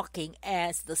walking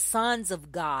as the sons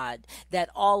of God that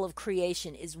all of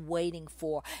creation is waiting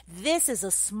for. This is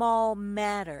a small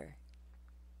matter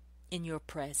in your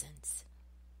presence.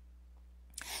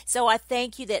 So I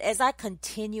thank you that as I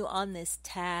continue on this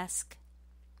task,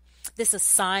 this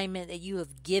assignment that you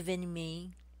have given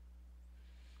me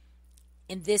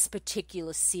in this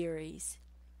particular series,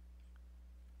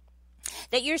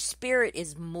 that your spirit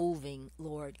is moving,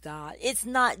 Lord God. It's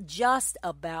not just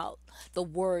about the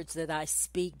words that I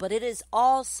speak, but it is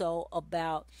also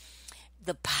about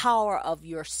the power of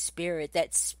your spirit,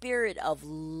 that spirit of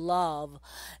love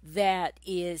that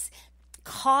is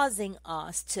causing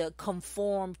us to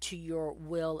conform to your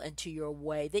will and to your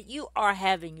way, that you are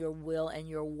having your will and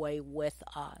your way with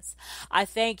us. I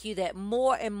thank you that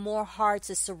more and more hearts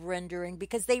are surrendering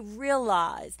because they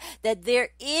realize that there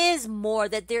is more,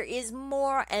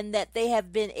 and that they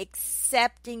have been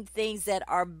accepting things that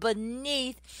are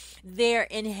beneath their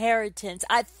inheritance.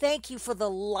 I thank you for the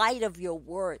light of your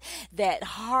word, that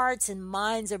hearts and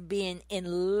minds are being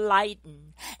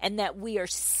enlightened, and that we are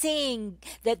seeing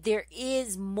that there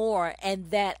is more,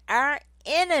 and that our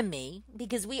enemy,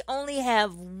 because we only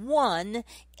have one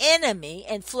enemy,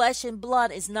 and flesh and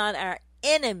blood is not our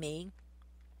enemy,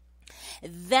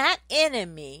 that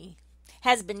enemy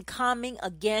has been coming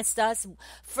against us,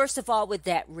 first of all, with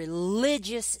that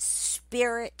religious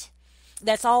spirit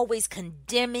that's always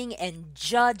condemning and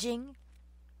judging.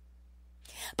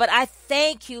 But I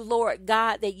thank you, Lord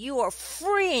God, that you are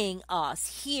freeing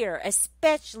us here,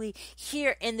 especially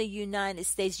here in the United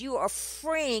States. You are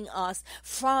freeing us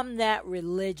from that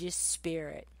religious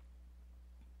spirit.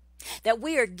 That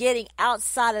we are getting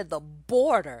outside of the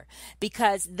border,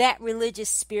 because that religious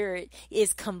spirit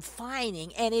is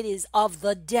confining and it is of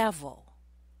the devil.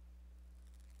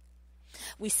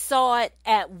 We saw it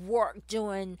at work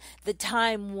during the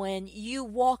time when you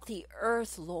walked the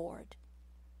earth, Lord,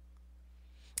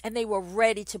 and they were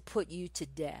ready to put you to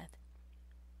death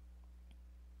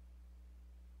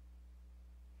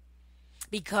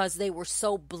because they were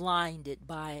so blinded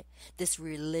by this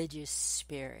religious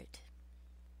spirit.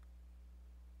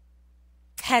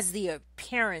 Has the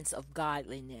appearance of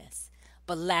godliness,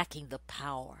 but lacking the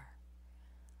power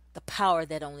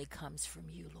that only comes from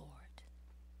you, Lord.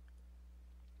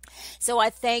 So I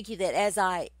thank you that as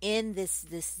I end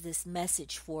this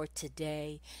message for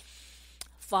today,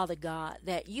 Father God,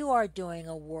 that you are doing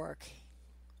a work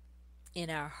in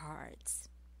our hearts.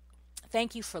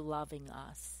 Thank you for loving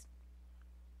us.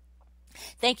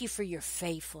 Thank you for your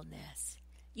faithfulness.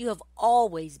 You have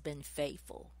always been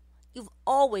faithful. You've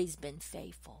always been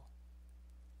faithful.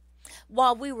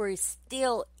 While we were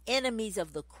still enemies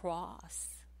of the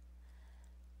cross,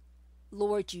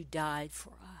 Lord, you died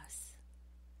for us.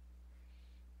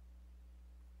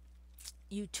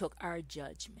 You took our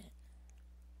judgment.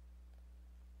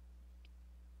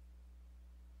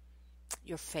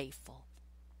 You're faithful.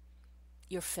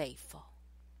 You're faithful.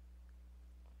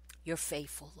 You're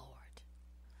faithful, Lord.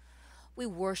 We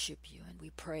worship you and we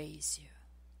praise you.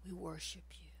 We worship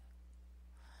you.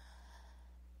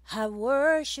 I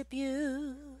worship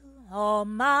you,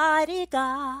 Almighty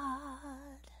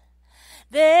God.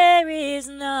 There is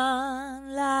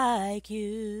none like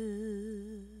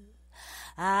you.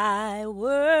 I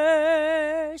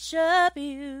worship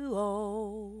you,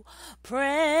 O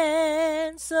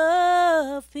Prince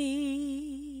of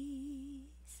Peace.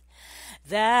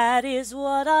 That is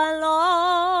what I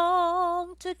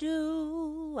long to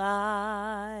do.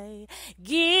 I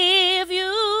give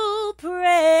you praise,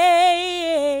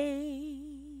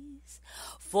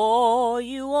 for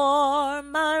you are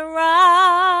my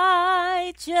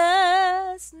righteousness.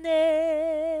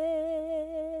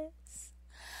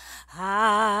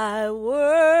 I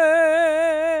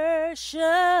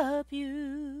worship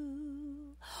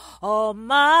you,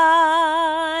 Almighty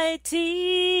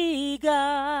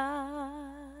God.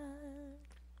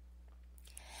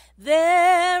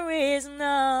 There is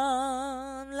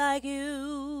none like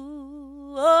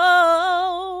you.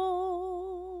 Oh,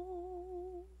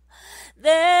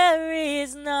 there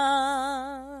is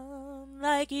none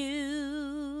like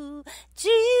you,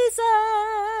 Jesus.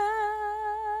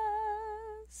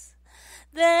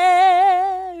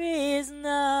 There is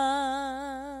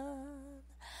none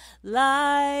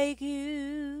like you.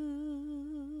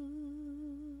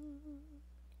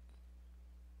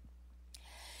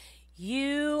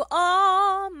 You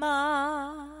are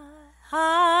my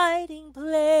hiding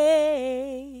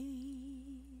place.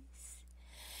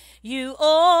 You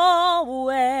always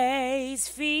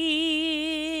fill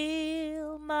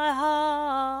my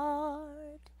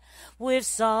heart with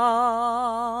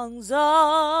songs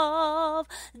of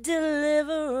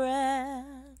deliverance.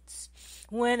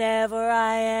 Whenever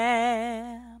I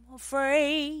am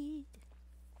afraid,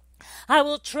 I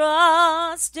will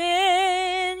trust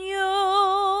in you.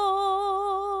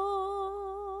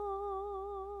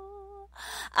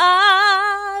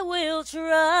 I will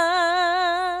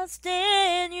trust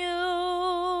in you.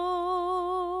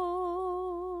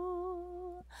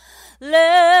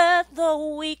 Let the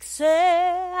weak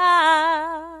say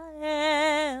I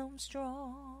am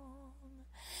strong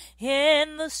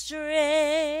in the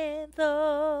strength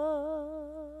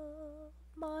of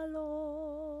my Lord.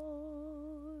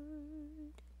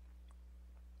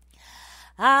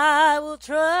 I will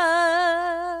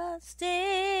trust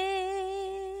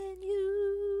in you.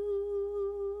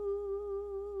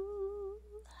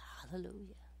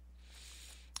 Hallelujah.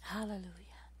 Hallelujah.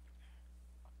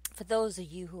 For those of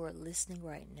you who are listening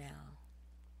right now,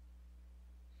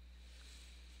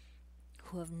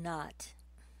 who have not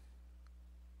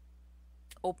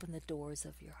opened the doors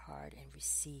of your heart and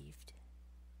received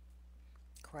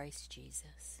Christ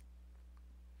Jesus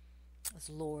as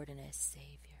Lord and as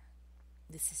Savior,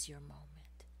 this is your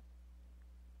moment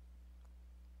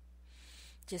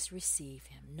just receive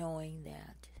him, knowing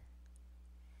that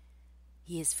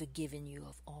he has forgiven you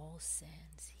of all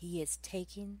sins. He has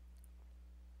taken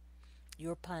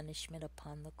your punishment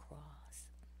upon the cross.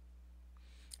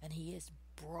 And he is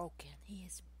broken. He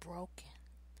is broken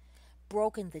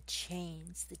the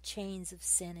chains of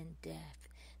sin and death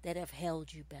that have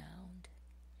held you bound,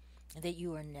 and that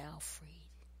you are now freed.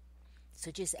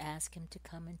 So just ask him to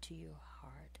come into your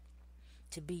heart,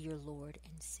 to be your Lord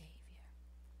and Savior.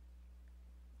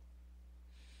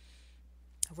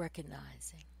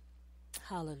 Recognizing,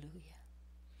 hallelujah,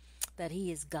 that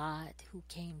he is God who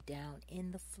came down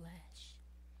in the flesh.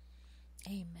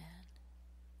 Amen.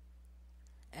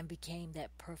 And became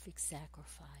that perfect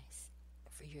sacrifice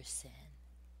for your sin.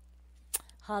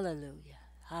 Hallelujah.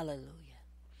 Hallelujah.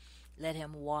 Let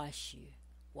him wash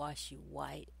you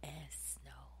white as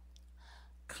snow.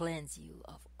 Cleanse you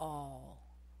of all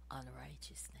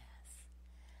unrighteousness.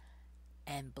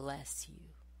 And bless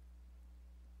you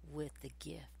with the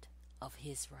gift of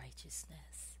his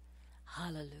righteousness.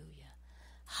 Hallelujah.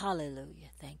 Hallelujah.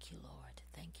 Thank you, Lord.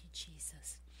 Thank you,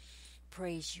 Jesus.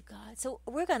 Praise you, God. So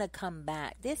we're going to come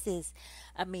back. This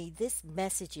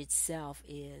message itself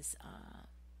is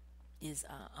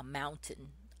a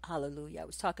mountain. Hallelujah. I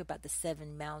was talking about the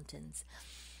 7 mountains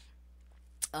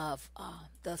of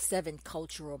the 7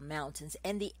 cultural mountains.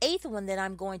 And the 8th one that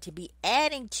I'm going to be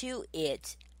adding to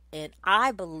it, and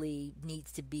I believe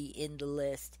needs to be in the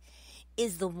list,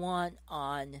 is the one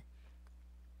on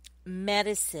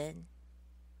medicine,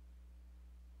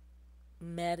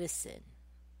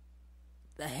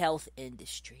 the health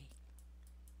industry.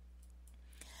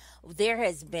 There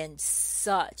has been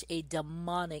such a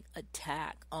demonic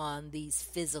attack on these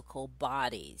physical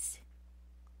bodies.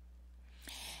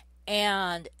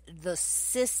 And the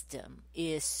system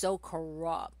is so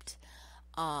corrupt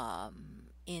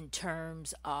in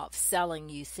terms of selling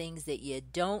you things that you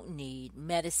don't need,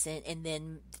 medicine, and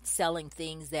then selling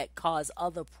things that cause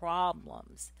other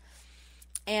problems.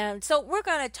 And so we're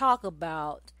going to talk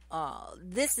about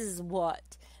this is what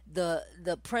the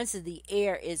Prince of the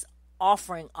Air is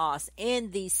offering us in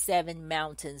these 7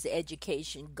 mountains: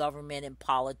 education, government and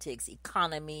politics,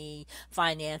 economy,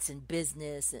 finance and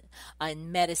business,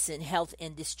 and medicine, health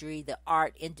industry, the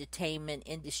art, entertainment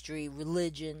industry,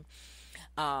 religion,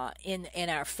 in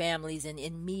our families and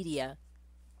in media.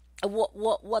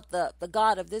 What the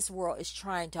God of this world is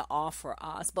trying to offer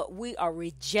us, but we are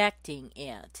rejecting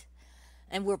it.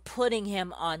 And we're putting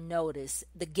him on notice.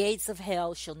 The gates of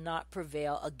hell shall not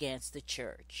prevail against the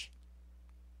church.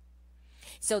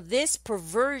 So this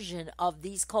perversion of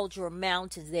these cultural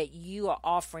mountains that you are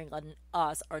offering on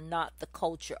us are not the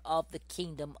culture of the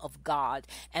kingdom of God,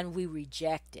 and we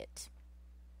reject it.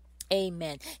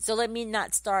 Amen. So let me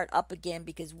not start up again,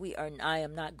 because I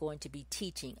am not going to be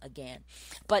teaching again.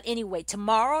 But anyway,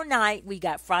 tomorrow night we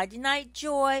got Friday Night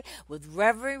Joy with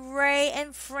Reverend Ray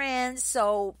and friends.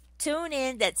 So tune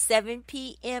in. That's 7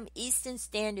 p.m. Eastern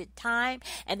Standard Time.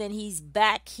 And then he's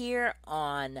back here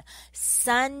on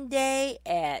Sunday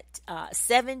at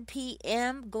 7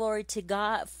 p.m. Glory to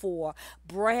God for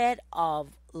Bread of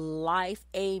Life.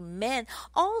 Amen.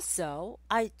 Also,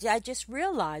 I just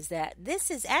realized that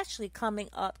this is actually coming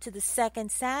up to the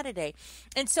second Saturday.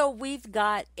 And so we've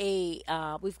got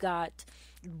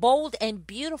Bold and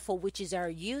Beautiful, which is our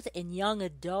youth and young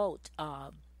adult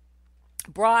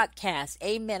broadcast.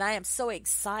 Amen. I am so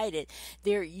excited.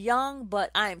 They're young, but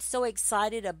I am so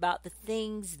excited about the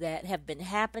things that have been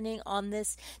happening on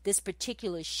this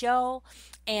particular show.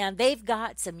 And they've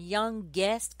got some young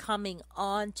guests coming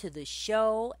on to the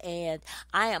show, and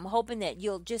I am hoping that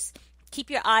you'll just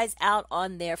keep your eyes out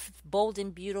on their Bold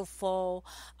and Beautiful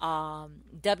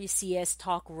WCS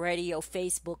Talk Radio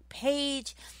Facebook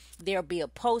page. There'll be a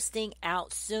posting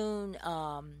out soon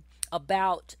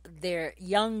about their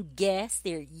young guests.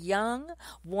 They're young.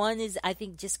 One is, I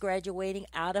think, just graduating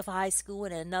out of high school,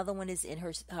 and another one is in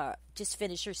her just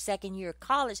finished her second year of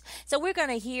college. So we're going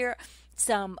to hear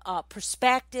some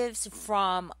perspectives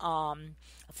from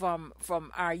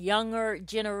our younger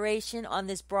generation on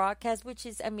this broadcast, which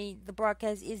is, the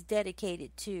broadcast is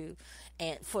dedicated to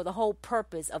and for the whole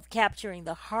purpose of capturing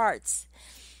the hearts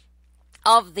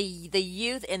of the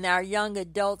youth and our young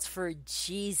adults for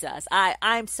Jesus.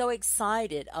 I'm so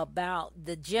excited about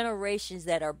the generations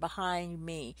that are behind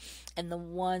me and the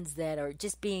ones that are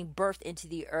just being birthed into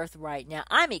the earth right now.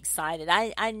 I'm excited.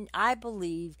 I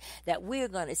believe that we're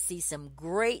going to see some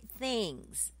great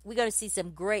things. We're going to see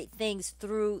some great things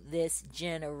through this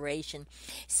generation.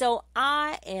 So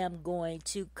I am going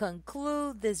to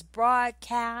conclude this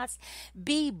broadcast.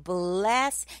 Be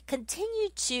blessed.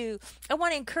 I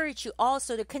want to encourage you all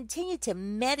also to continue to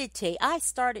meditate. I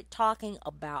started talking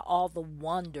about all the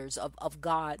wonders of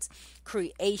God's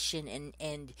creation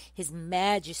and his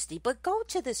majesty. But go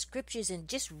to the scriptures and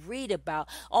just read about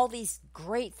all these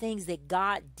great things that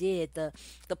God did, the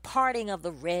parting of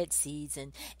the Red Seas,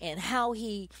 and how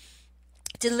he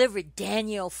delivered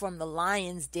Daniel from the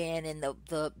lion's den, and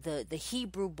the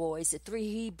Hebrew boys, the 3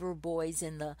 Hebrew boys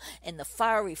in the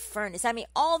fiery furnace. I mean,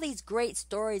 all these great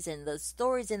stories, and the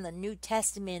stories in the New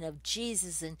Testament of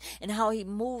Jesus, and how he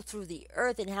moved through the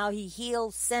earth, and how he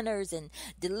healed sinners and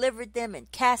delivered them and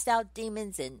cast out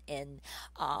demons and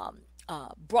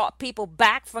brought people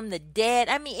back from the dead.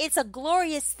 I mean, it's a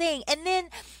glorious thing. And then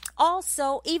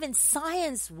also, even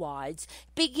science-wise,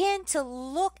 begin to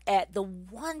look at the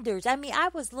wonders. I mean, I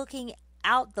was looking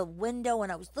out the window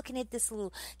and I was looking at this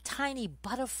little tiny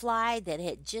butterfly that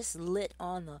had just lit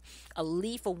on a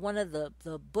leaf of one of the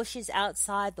bushes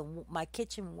outside my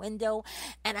kitchen window.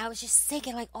 And I was just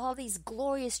thinking, like, all these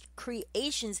glorious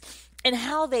creations and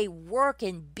how they work,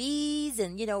 and bees,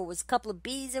 and it was a couple of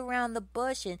bees around the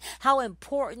bush, and how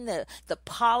important the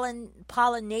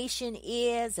pollination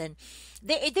is. And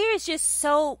there is just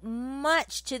so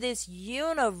much to this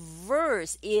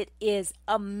universe. It is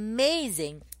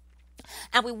amazing.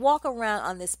 And we walk around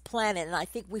on this planet, and I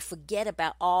think we forget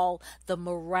about all the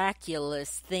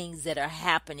miraculous things that are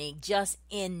happening just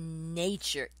in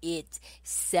nature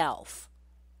itself.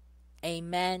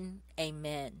 Amen.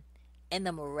 Amen. And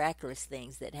the miraculous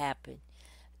things that happen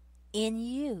in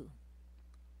you.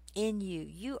 In you.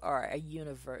 You are a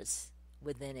universe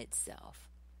within itself.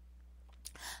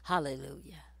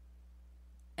 Hallelujah.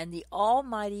 And the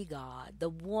Almighty God, the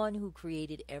one who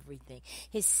created everything,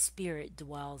 his spirit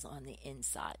dwells on the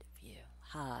inside of you.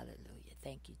 Hallelujah.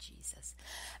 Thank you, Jesus.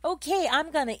 Okay, I'm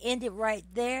going to end it right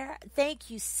there. Thank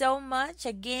you so much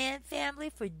again, family,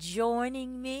 for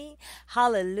joining me.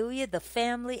 Hallelujah. The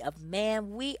family of man.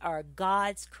 We are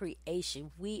God's creation.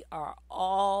 We are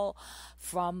all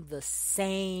from the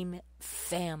same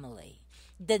family.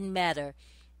 Doesn't matter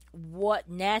what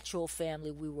natural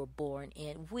family we were born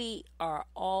in. We are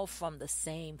all from the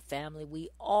same family. We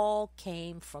all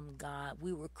came from God.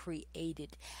 We were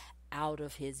created out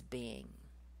of his being,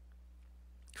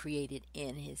 created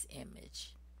in his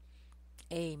image.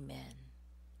 Amen.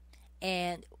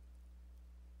 And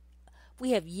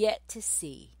we have yet to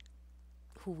see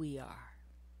who we are.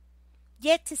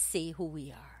 Yet to see who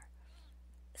we are.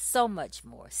 So much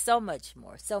more, so much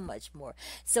more, so much more.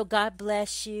 So God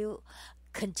bless you.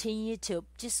 Continue to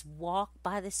just walk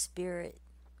by the Spirit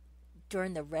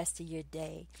during the rest of your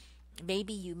day.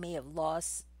 Maybe you may have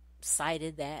lost sight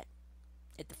of that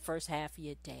at the first half of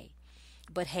your day.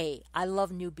 But hey, I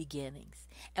love new beginnings.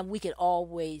 And we can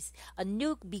always, a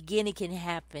new beginning can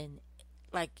happen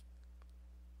like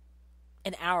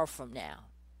an hour from now.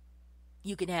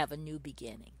 You can have a new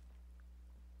beginning.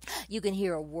 You can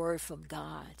hear a word from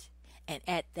God. And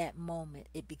at that moment,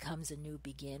 it becomes a new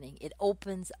beginning. It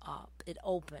opens up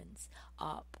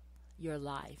your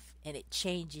life, and it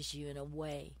changes you in a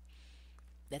way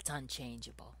that's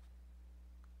unchangeable.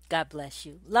 God bless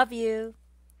you. Love you.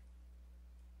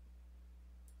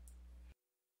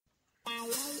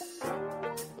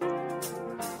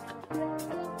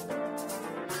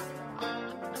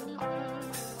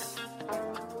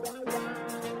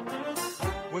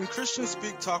 When Christians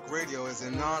Speak Talk Radio is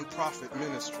a non-profit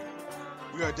ministry,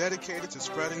 we are dedicated to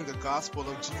spreading the gospel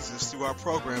of Jesus through our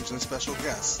programs and special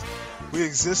guests. We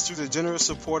exist through the generous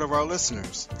support of our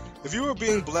listeners. If you are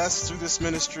being blessed through this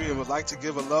ministry and would like to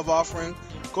give a love offering,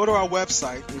 go to our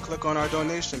website and click on our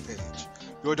donation page.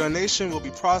 Your donation will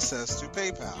be processed through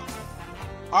PayPal.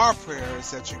 Our prayer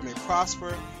is that you may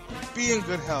prosper, be in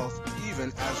good health,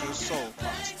 even as your soul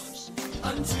prospers.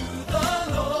 Unto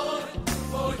the Lord,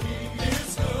 for he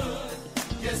is good.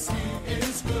 Yes, he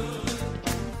is good.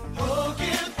 Oh,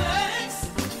 give thanks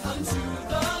unto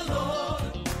the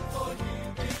Lord, for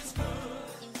he is good.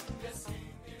 Yes, he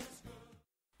is good.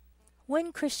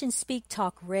 When Christians Speak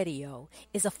Talk Radio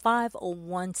is a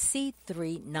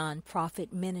 501c3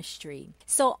 nonprofit ministry,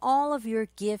 so all of your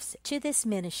gifts to this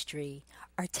ministry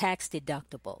are tax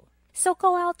deductible. So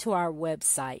go out to our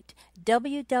website,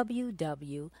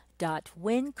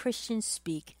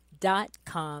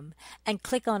 www.whenchristianspeak.com, and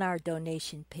click on our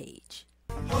donation page.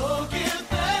 Oh,